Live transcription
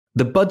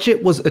The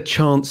budget was a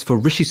chance for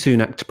Rishi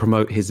Sunak to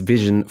promote his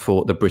vision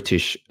for the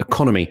British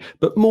economy.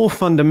 But more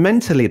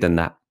fundamentally than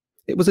that,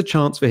 it was a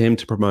chance for him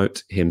to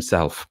promote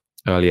himself.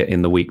 Earlier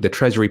in the week, the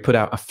Treasury put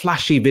out a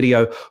flashy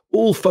video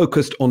all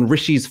focused on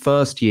Rishi's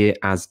first year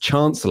as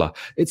Chancellor.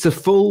 It's a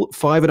full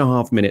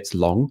 5.5 minutes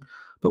long,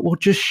 but we'll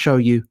just show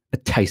you a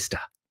taster.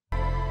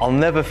 I'll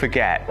never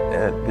forget,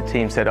 the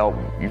team said, oh,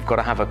 you've got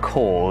to have a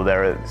call.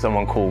 There are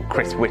someone called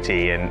Chris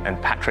Whitty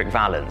and Patrick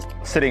Vallance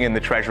sitting in the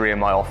Treasury in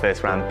my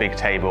office around the big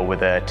table with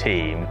their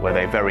team, where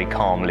they very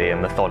calmly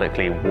and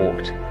methodically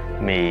walked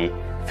me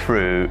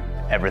through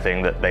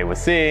everything that they were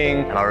seeing.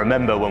 And I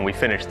remember when we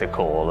finished the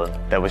call,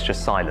 there was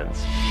just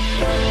silence.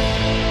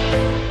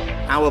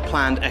 Our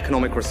planned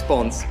economic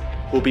response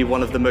will be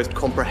one of the most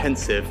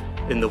comprehensive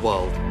in the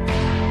world.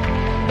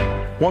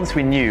 Once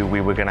we knew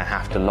we were going to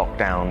have to lock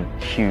down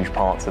huge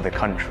parts of the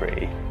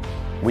country,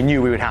 we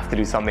knew we would have to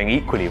do something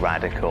equally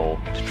radical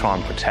to try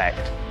and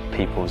protect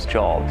people's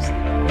jobs.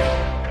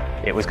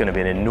 It was going to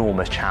be an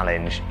enormous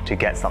challenge to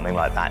get something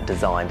like that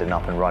designed and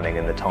up and running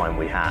in the time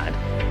we had.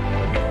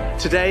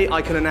 Today,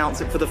 I can announce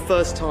it for the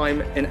first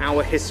time in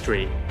our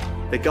history.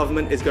 The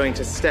government is going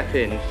to step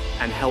in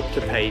and help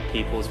to pay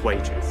people's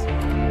wages.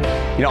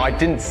 You know, I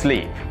didn't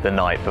sleep the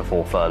night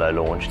before furlough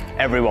launched.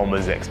 Everyone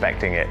was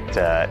expecting it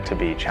to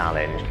be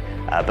challenged,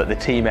 but the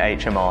team at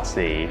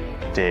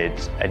HMRC did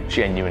a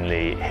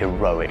genuinely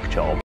heroic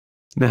job.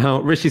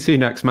 Now, Rishi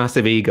Sunak's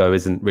massive ego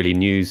isn't really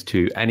news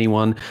to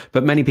anyone,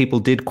 but many people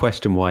did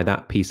question why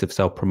that piece of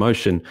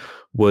self-promotion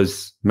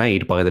was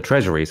made by the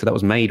Treasury. So that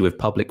was made with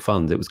public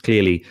funds. It was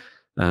clearly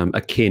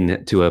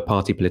akin to a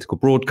party political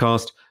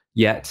broadcast,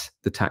 yet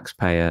the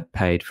taxpayer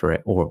paid for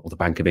it, or the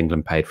Bank of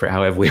England paid for it,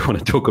 however we want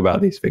to talk about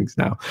these things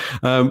now.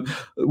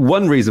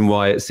 One reason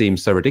why it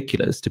seems so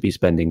ridiculous to be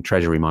spending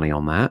Treasury money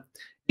on that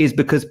is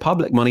because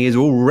public money is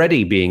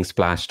already being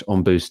splashed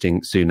on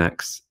boosting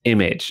Sunak's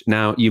image.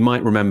 Now, you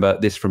might remember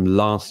this from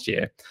last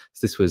year.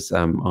 This was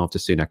after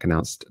Sunak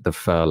announced the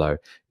furlough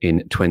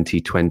in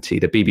 2020.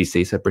 The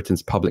BBC, so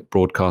Britain's public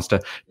broadcaster,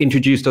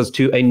 introduced us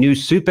to a new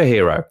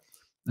superhero.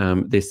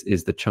 This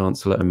is the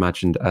Chancellor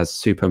imagined as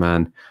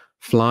Superman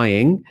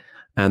flying.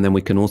 And then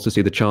we can also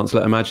see the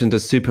Chancellor imagined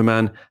as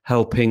Superman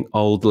helping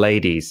old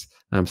ladies.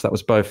 So that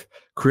was both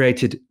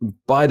created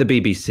by the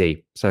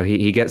BBC. So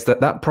he gets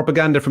that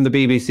propaganda from the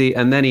BBC,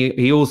 and then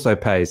he also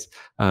pays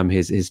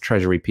his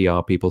Treasury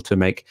PR people to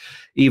make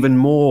even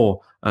more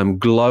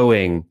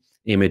glowing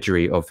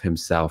imagery of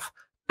himself.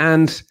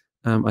 And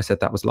I said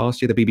that was last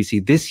year, the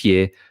BBC. This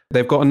year,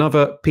 they've got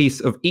another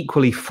piece of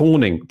equally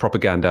fawning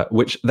propaganda,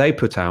 which they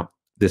put out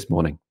this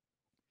morning.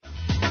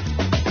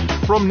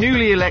 From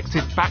newly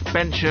elected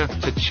backbencher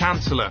to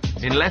Chancellor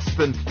in less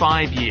than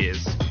 5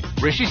 years,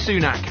 Rishi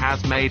Sunak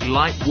has made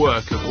light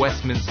work of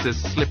Westminster's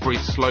slippery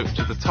slope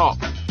to the top.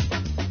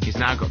 He's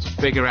now got to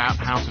figure out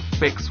how to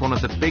fix one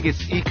of the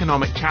biggest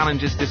economic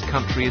challenges this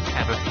country has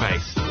ever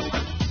faced.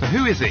 So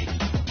who is he,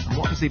 and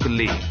what does he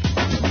believe?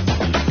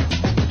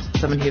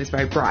 Someone who is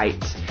very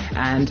bright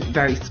and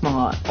very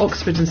smart,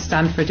 Oxford and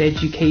Stanford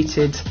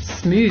educated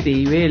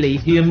smoothie, really.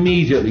 He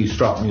immediately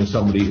struck me as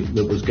somebody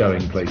that was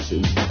going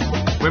places.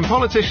 When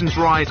politicians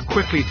rise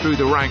quickly through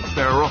the ranks,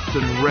 there are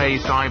often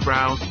raised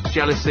eyebrows,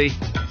 jealousy,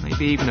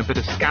 maybe even a bit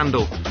of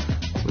scandal.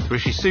 With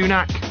Rishi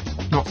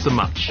Sunak, not so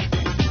much.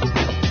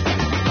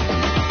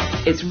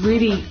 It's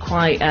really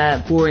quite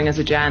boring as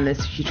a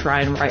journalist if you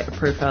try and write a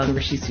profile on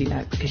Rishi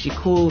Sunak, because you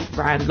call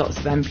around lots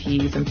of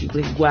MPs and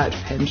people who've worked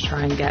with him to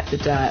try and get the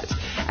dirt,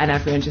 and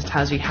everyone just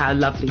tells you how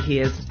lovely he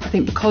is. I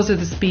think because of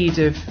the speed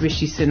of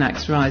Rishi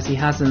Sunak's rise, he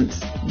hasn't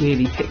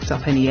really picked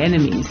up any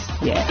enemies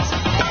yet.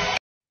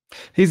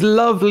 He's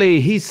lovely.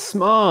 He's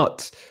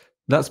smart.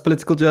 That's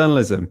political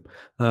journalism.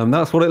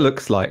 That's what it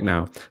looks like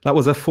now. That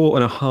was a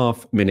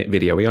 4.5 minute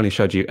video. We only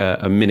showed you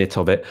a minute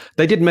of it.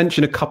 They did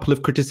mention a couple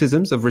of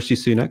criticisms of Rishi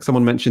Sunak.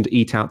 Someone mentioned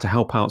Eat Out to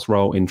Help Out's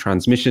role in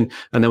transmission,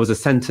 and there was a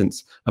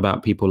sentence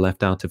about people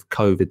left out of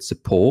COVID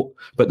support.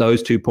 But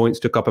those 2 points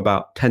took up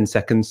about 10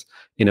 seconds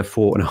in a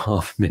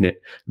 4.5 minute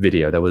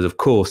video. There was, of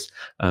course,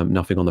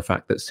 nothing on the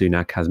fact that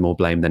Sunak has more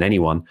blame than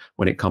anyone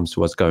when it comes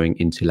to us going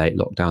into late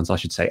lockdowns. I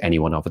should say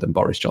anyone other than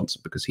Boris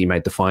Johnson, because he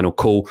made the final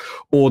call,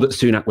 or that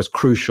Sunak was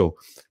crucial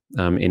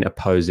in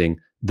opposing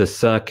the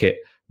circuit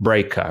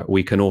breaker.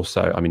 We can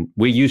also,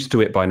 we're used to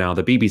it by now.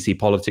 The BBC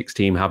politics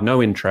team have no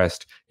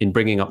interest in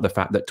bringing up the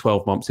fact that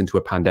 12 months into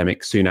a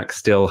pandemic, Sunak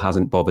still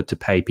hasn't bothered to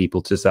pay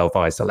people to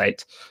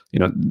self-isolate.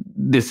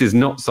 This is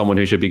not someone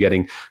who should be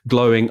getting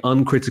glowing,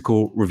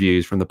 uncritical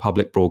reviews from the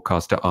public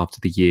broadcaster after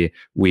the year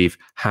we've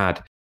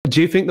had.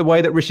 Do you think the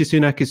way that Rishi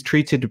Sunak is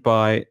treated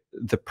by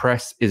the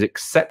press is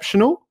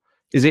exceptional?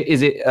 Is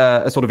it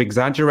a sort of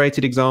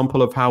exaggerated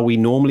example of how we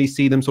normally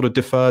see them sort of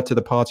defer to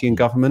the party and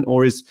government?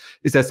 Or is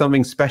there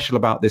something special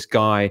about this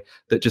guy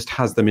that just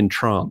has them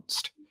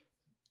entranced?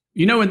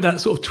 You know, in that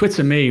sort of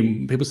Twitter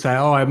meme, people say,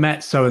 oh, I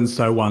met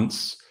so-and-so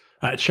once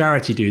at a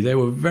charity do. They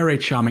were very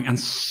charming and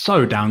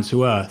so down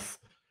to earth.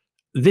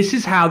 This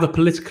is how the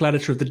political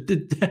editor of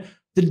the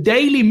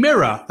Daily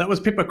Mirror, that was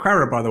Pippa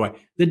Crerar, by the way,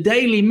 the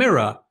Daily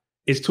Mirror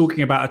is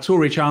talking about a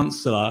Tory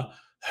chancellor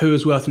who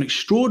is worth an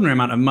extraordinary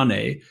amount of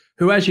money,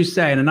 who, as you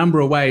say, in a number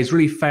of ways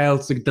really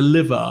failed to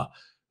deliver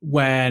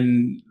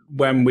when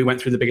we went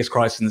through the biggest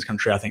crisis in this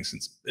country, I think,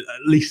 at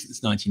least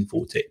since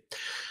 1940.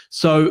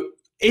 So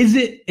is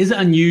it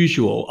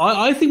unusual?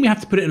 I think we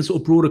have to put it in a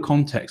sort of broader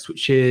context,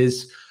 which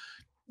is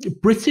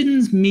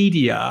Britain's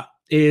media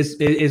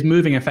is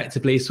moving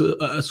effectively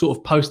a sort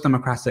of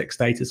post-democratic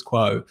status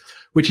quo,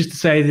 which is to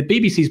say the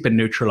BBC's been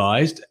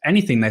neutralised.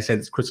 Anything they say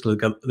that's critical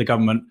of the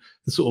government,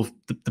 the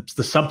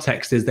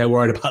subtext is they're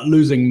worried about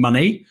losing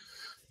money.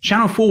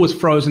 Channel 4 was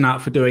frozen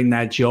out for doing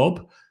their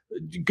job.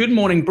 Good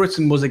Morning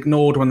Britain was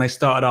ignored when they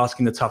started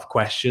asking the tough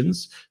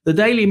questions. The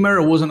Daily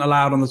Mirror wasn't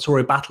allowed on the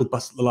Tory battle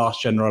bus at the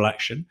last general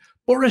election.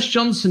 Boris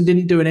Johnson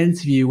didn't do an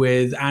interview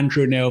with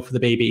Andrew Neil for the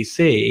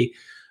BBC.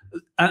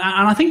 And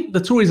I think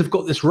the Tories have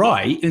got this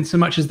right in so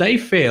much as they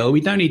feel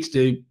we don't need to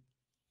do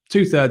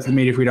 2/3 of the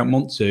media if we don't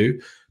want to.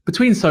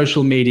 Between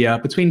social media,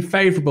 between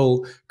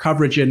favourable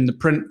coverage in the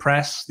print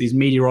press, these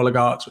media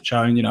oligarchs which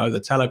own, the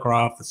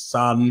Telegraph, the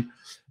Sun,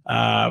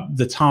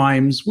 the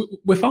Times,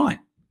 we're fine.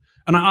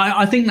 And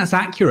I think that's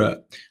accurate.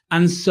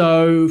 And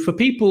so for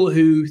people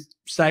who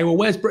say, well,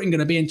 where's Britain going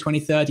to be in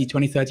 2030,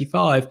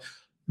 2035?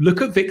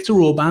 Look at Viktor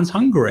Orban's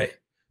Hungary.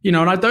 And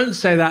I don't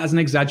say that as an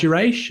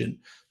exaggeration.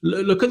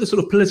 Look at the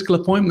sort of political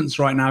appointments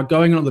right now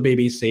going on at the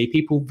BBC,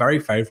 people very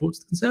favourable to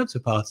the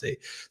Conservative Party.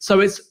 So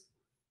it's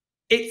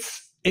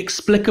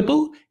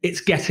explicable,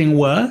 it's getting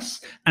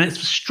worse, and it's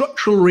for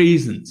structural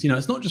reasons.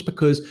 It's not just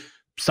because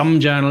some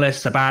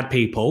journalists are bad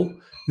people.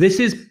 This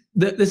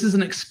is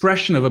an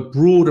expression of a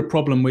broader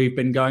problem we've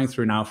been going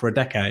through now for a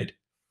decade.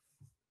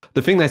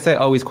 The thing they say,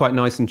 he's quite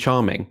nice and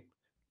charming,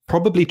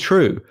 probably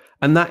true.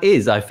 And that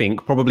is, I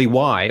think, probably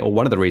why, or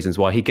one of the reasons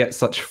why he gets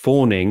such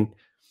fawning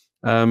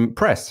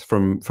press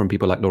from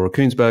people like Laura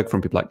Kuenssberg,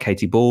 from people like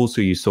Katie Balls,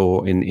 who you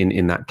saw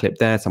in that clip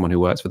there, someone who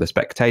works for The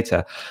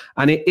Spectator.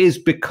 And it is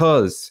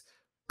because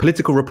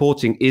political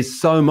reporting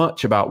is so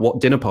much about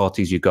what dinner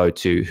parties you go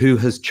to, who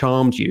has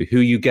charmed you, who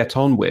you get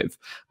on with.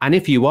 And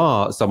if you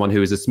are someone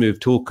who is a smooth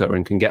talker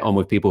and can get on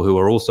with people who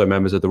are also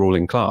members of the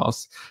ruling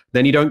class,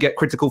 then you don't get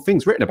critical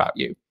things written about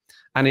you.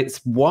 And it's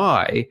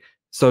why,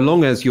 so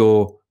long as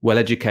you're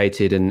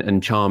well-educated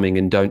and charming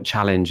and don't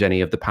challenge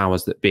any of the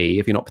powers that be,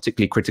 if you're not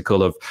particularly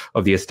critical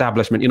of the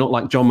establishment, you're not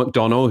like John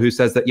McDonnell, who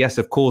says that, yes,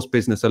 of course,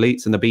 business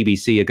elites and the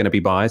BBC are going to be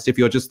biased. If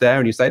you're just there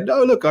and you say,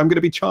 no, look, I'm going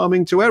to be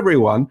charming to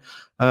everyone,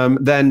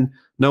 then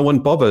no one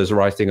bothers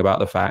writing about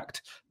the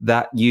fact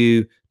that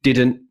you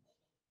didn't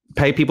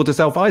pay people to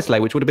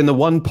self-isolate, which would have been the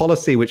one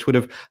policy which would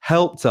have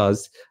helped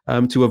us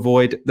to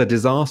avoid the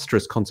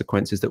disastrous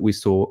consequences that we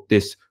saw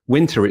this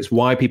winter. It's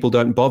why people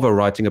don't bother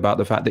writing about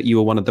the fact that you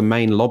were one of the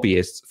main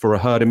lobbyists for a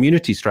herd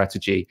immunity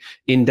strategy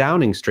in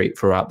Downing Street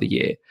throughout the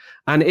year.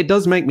 And it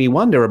does make me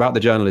wonder about the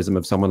journalism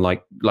of someone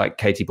like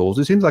Katie Balls,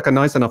 who seems like a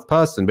nice enough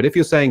person. But if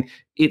you're saying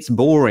it's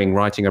boring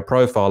writing a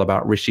profile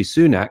about Rishi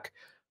Sunak,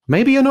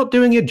 maybe you're not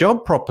doing your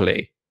job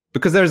properly.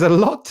 Because there's a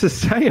lot to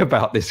say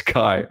about this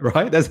guy,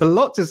 right? There's a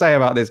lot to say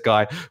about this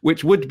guy,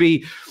 which would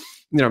be,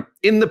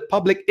 in the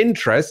public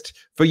interest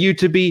for you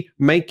to be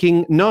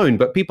making known.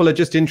 But people are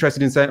just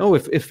interested in saying, oh,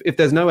 if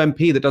there's no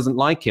MP that doesn't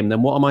like him,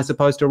 then what am I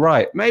supposed to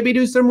write? Maybe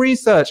do some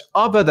research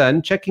other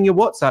than checking your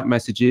WhatsApp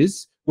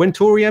messages when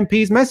Tory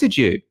MPs message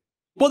you.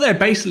 What they're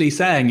basically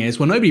saying is,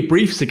 well, nobody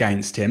briefs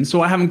against him,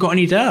 so I haven't got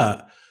any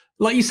dirt.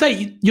 Like you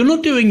say, you're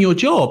not doing your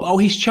job. Oh,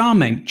 he's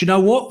charming. Do you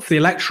know what? For the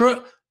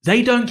electorate,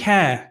 they don't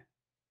care.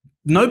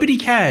 Nobody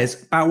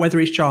cares about whether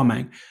he's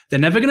charming. They're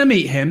never going to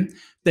meet him.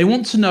 They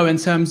want to know in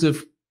terms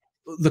of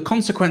the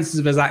consequences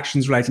of his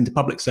actions relating to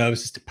public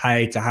services, to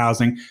pay, to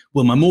housing.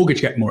 Will my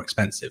mortgage get more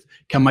expensive?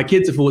 Can my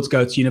kids afford to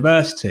go to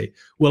university?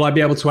 Will I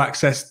be able to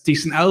access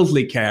decent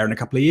elderly care in a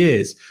couple of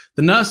years?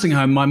 The nursing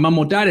home my mum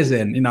or dad is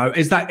in,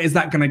 is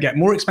that going to get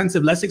more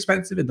expensive, less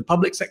expensive in the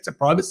public sector,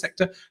 private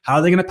sector? How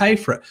are they going to pay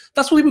for it?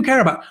 That's what people care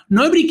about.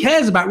 Nobody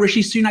cares about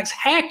Rishi Sunak's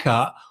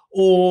haircut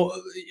or,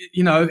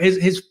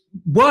 his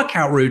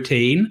workout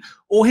routine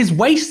or his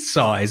waist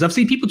size. I've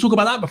seen people talk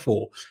about that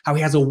before, how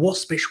he has a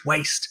waspish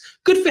waist.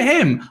 Good for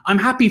him. I'm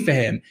happy for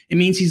him. It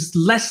means he's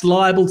less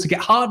liable to get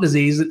heart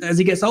disease as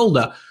he gets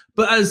older.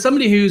 But as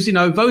somebody who's,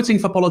 voting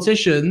for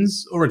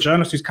politicians, or a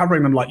journalist who's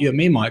covering them like you and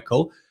me,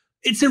 Michael,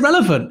 it's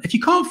irrelevant. If you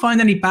can't find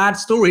any bad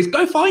stories,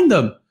 go find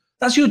them.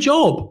 That's your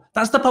job.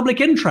 That's the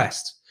public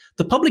interest.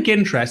 The public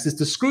interest is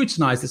to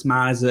scrutinize this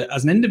man as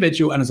an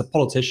individual and as a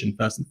politician,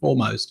 first and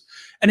foremost.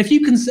 And if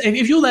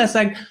you're there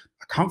saying,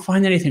 I can't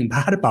find anything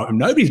bad about him,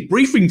 nobody's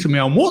briefing to me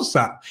on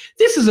WhatsApp.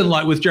 This isn't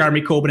like with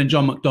Jeremy Corbyn and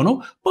John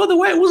McDonnell. By the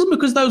way, it wasn't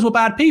because those were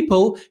bad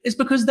people. It's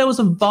because there was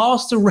a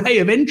vast array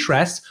of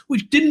interests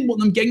which didn't want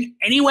them getting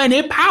anywhere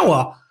near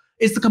power.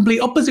 It's the complete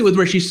opposite with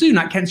Rishi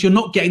Sunak, hence you're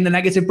not getting the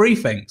negative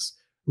briefings.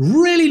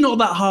 Really not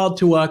that hard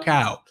to work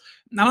out.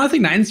 Now, I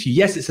think that interview,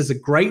 yes, it says a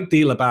great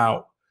deal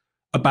about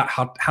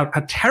how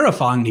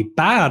terrifyingly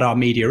bad our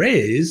media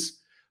is,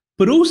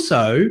 but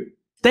also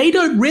they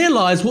don't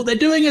realize what they're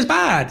doing is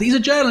bad. These are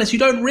journalists who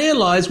don't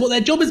realize what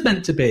their job is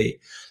meant to be.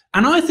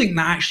 And I think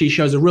that actually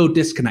shows a real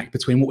disconnect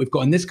between what we've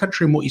got in this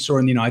country and what you saw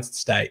in the United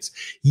States.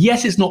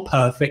 Yes, it's not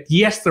perfect.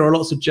 Yes, there are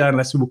lots of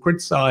journalists who will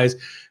criticize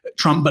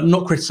Trump, but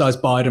not criticize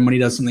Biden when he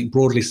does something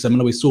broadly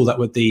similar. We saw that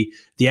with the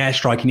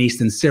airstrike in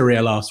eastern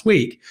Syria last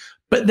week.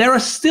 But there are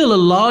still a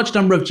large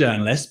number of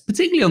journalists,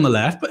 particularly on the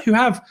left, but who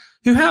have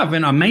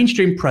in a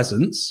mainstream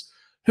presence,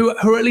 who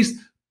are at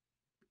least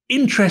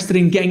interested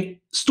in getting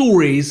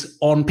stories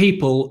on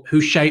people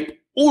who shape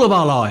all of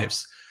our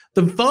lives.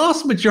 The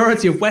vast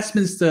majority of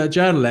Westminster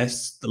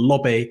journalists, the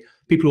lobby,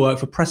 people who work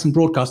for press and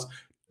broadcast,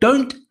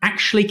 don't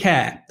actually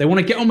care. They want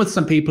to get on with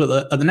some people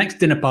at the next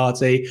dinner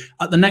party,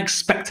 at the next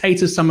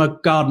Spectator summer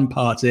garden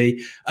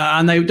party,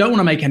 and they don't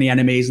want to make any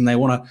enemies, and they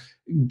want to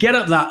get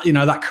up that,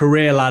 that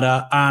career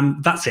ladder,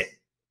 and that's it.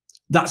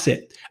 That's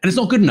it. And it's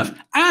not good enough.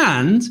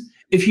 And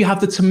if you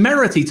have the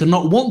temerity to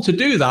not want to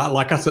do that,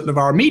 like us at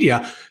Novara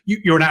Media,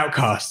 you're an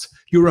outcast.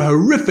 You're a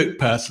horrific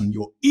person.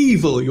 You're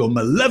evil. You're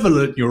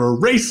malevolent. You're a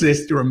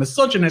racist. You're a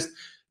misogynist.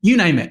 You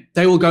name it.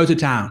 They will go to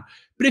town.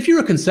 But if you're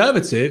a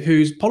conservative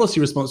whose policy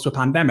response to a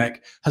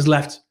pandemic has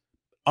left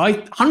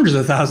hundreds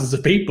of thousands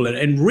of people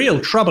in real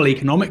trouble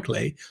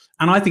economically,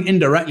 and I think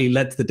indirectly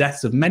led to the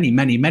deaths of many,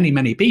 many, many,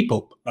 many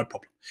people, no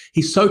problem.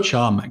 He's so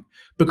charming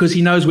because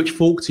he knows which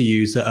fork to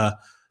use at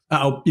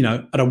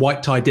a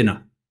white tie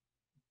dinner.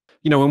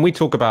 When we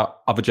talk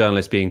about other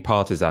journalists being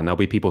partisan, there'll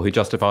be people who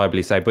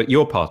justifiably say, but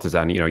you're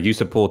partisan. You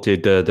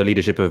supported the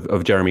leadership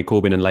of Jeremy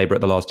Corbyn and Labour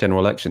at the last general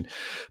election.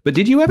 But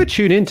did you ever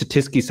tune in to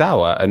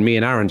Tysky and me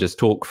and Aaron just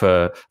talk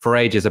for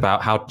ages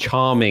about how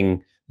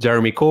charming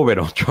Jeremy Corbyn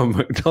or John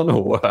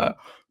McDonnell were?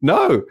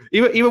 No,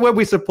 even when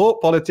we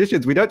support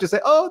politicians, we don't just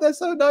say, "Oh, they're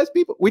so nice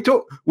people."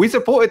 We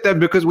supported them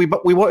because we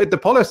wanted the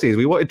policies.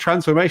 We wanted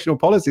transformational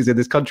policies in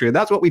this country, and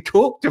that's what we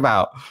talked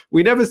about.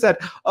 We never said,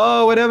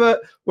 "Oh,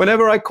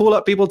 whenever I call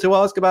up people to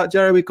ask about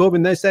Jeremy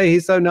Corbyn, they say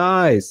he's so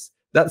nice."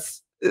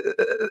 That's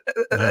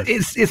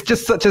it's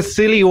just such a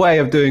silly way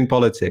of doing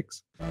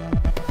politics.